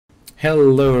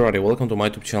Hello everybody, welcome to my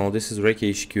YouTube channel. This is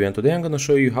RecHQ and today I'm gonna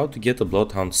show you how to get a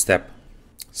Bloodhound step.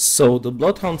 So the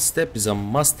Bloodhound step is a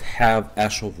must-have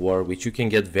Ash of War which you can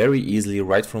get very easily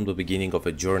right from the beginning of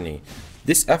a journey.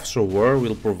 This Ash of War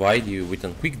will provide you with a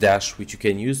quick dash which you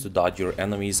can use to dodge your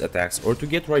enemies' attacks or to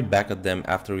get right back at them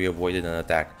after you avoided an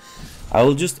attack. I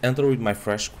will just enter with my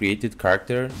fresh created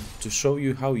character to show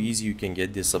you how easy you can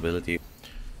get this ability.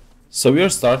 So we are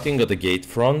starting at the gate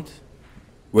front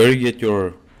where you get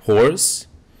your horse,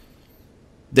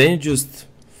 then you just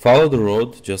follow the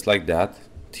road just like that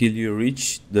till you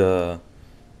reach the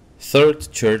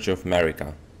third church of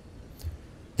America.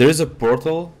 There is a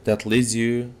portal that leads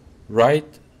you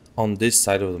right on this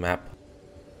side of the map.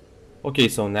 Okay,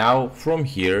 so now from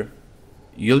here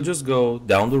you'll just go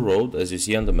down the road as you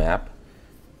see on the map.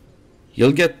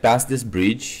 You'll get past this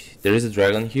bridge, there is a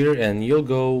dragon here, and you'll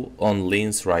go on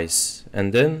Lynn's Rise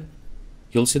and then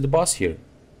you'll see the boss here,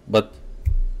 but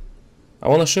I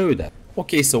want to show you that.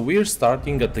 Okay, so we're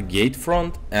starting at the gate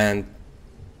front and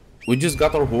we just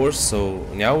got our horse, so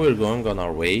now we're going on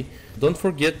our way. Don't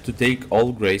forget to take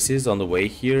all graces on the way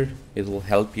here, it will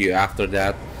help you after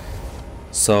that.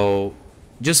 So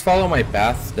just follow my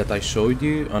path that I showed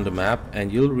you on the map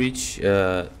and you'll reach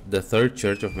the third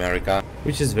church of America,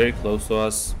 which is very close to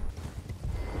us.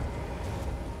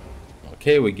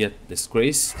 Okay, we get this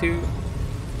grace too.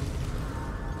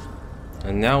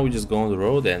 And now we just go on the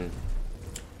road and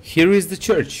here is the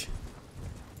church.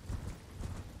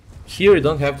 Here you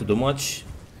don't have to do much.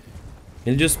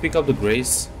 You'll just pick up the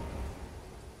grace.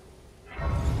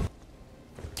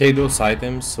 Take those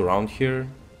items around here.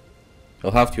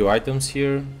 You'll have 2 items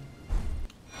here.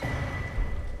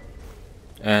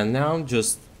 And now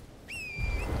just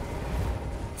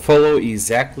follow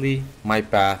exactly my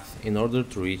path in order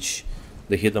to reach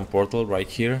the hidden portal right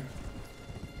here,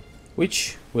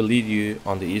 which will lead you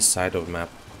on the east side of the map.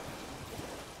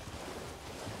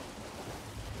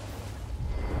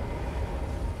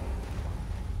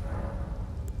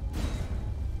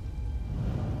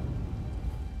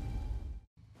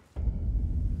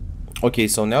 Okay,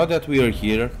 so now that we are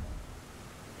here,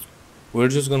 we're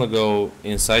just gonna go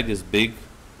inside this big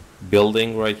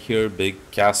building right here, big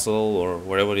castle or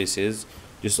whatever this is.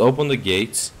 Just open the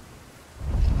gates.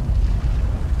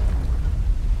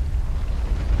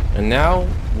 And now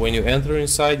when you enter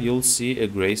inside, you'll see a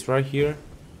grace right here.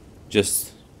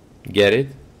 Just get it.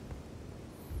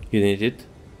 You need it.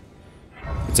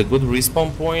 It's a good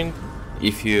respawn point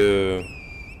if you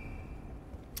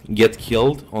get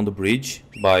killed on the bridge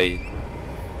by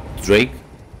Drake.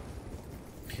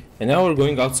 And now we're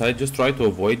going outside. Just try to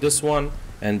avoid this one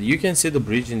and you can see the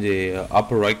bridge in the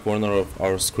upper right corner of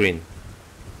our screen.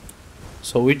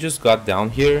 So we just got down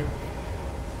here.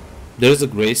 There's a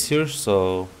grace here,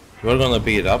 so we're gonna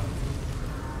pick it up.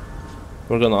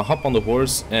 We're gonna hop on the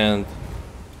horse and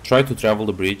try to travel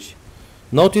the bridge.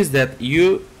 Notice that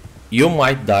you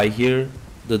might die here.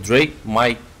 The Drake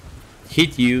might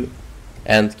hit you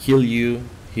and kill you.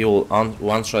 He will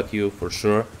one-shot you for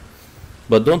sure,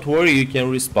 but don't worry, you can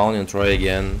respawn and try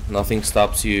again. Nothing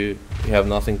stops you. You have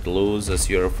nothing to lose. As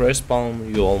you're a fresh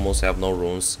spawn, you almost have no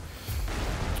runes.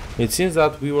 It seems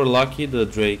that we were lucky the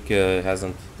Drake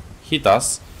hasn't hit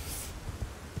us.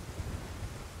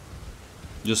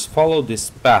 Just follow this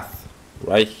path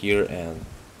right here and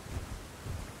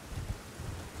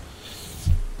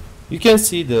you can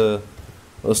see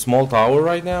a small tower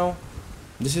right now.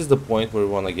 This is the point where we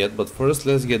want to get, but first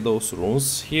let's get those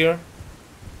runes here.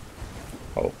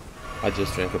 Oh, I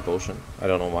just drank a potion. I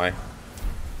don't know why.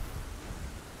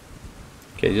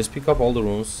 Okay, just pick up all the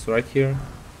runes right here.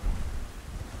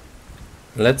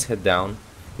 Let's head down.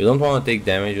 You don't want to take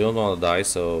damage, you don't want to die,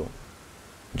 so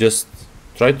just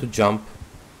try to jump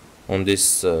on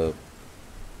this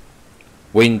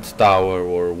wind tower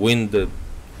or wind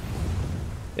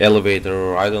elevator,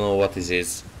 or I don't know what this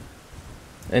is.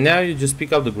 And now you just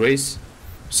pick up the grace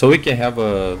so we can have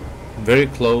a very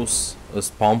close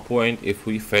spawn point if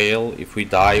we fail, if we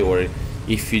die, or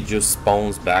if he just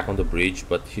spawns back on the bridge,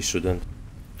 but he shouldn't.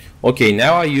 Okay,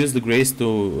 now I use the grace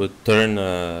to turn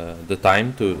the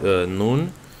time to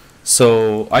noon,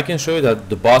 so I can show you that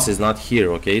the boss is not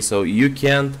here. Okay, so you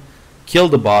can't kill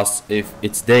the boss if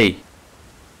it's day.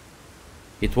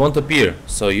 It won't appear,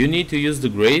 so you need to use the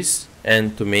grace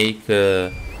and to make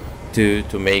the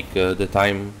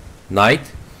time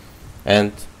night.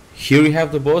 And here we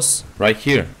have the boss right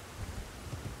here.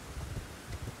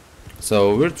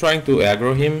 So we're trying to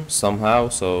aggro him somehow,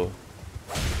 so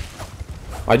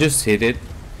I just hit it.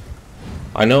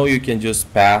 I know you can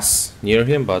just pass near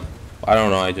him, but I don't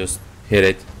know, I just hit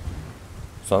it.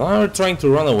 So now we're trying to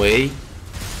run away.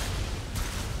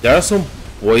 There are some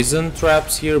poison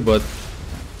traps here, but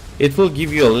it will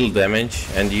give you a little damage,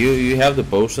 and you have the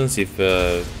potions if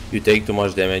you take too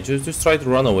much damage. Just try to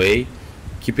run away,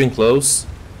 keeping close.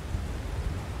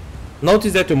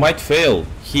 Notice that you might fail.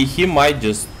 He might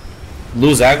just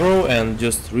lose aggro and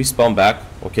just respawn back,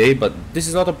 okay? But this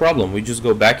is not a problem. We just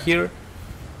go back here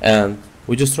and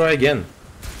we just try again.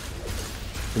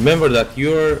 Remember that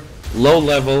you're low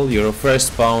level, you're a fresh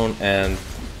spawn, and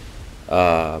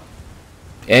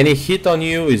any hit on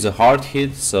you is a hard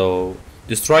hit, so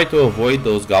just try to avoid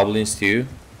those goblins too.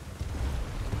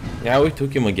 Yeah, we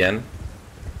took him again.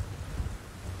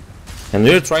 And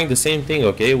we're trying the same thing,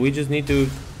 okay? We just need to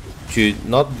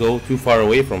not go too far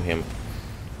away from him.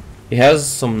 He has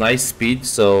some nice speed,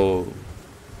 so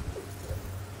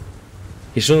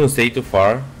he shouldn't stay too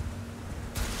far.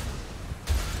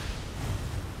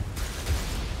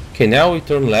 Okay, now we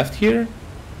turn left here.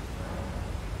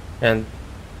 And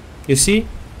you see?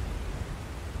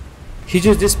 He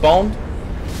just despawned.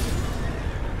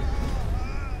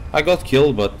 I got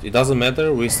killed, but it doesn't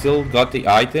matter. We still got the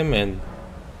item and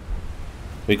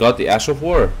we got the Ash of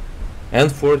War and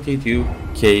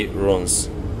 42k runes.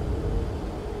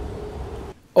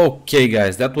 Okay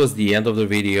guys, that was the end of the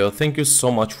video. Thank you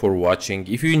so much for watching.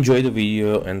 If you enjoyed the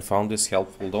video and found this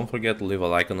helpful, don't forget to leave a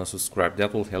like and a subscribe.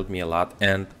 That will help me a lot.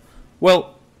 And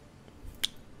well,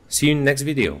 see you in the next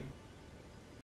video.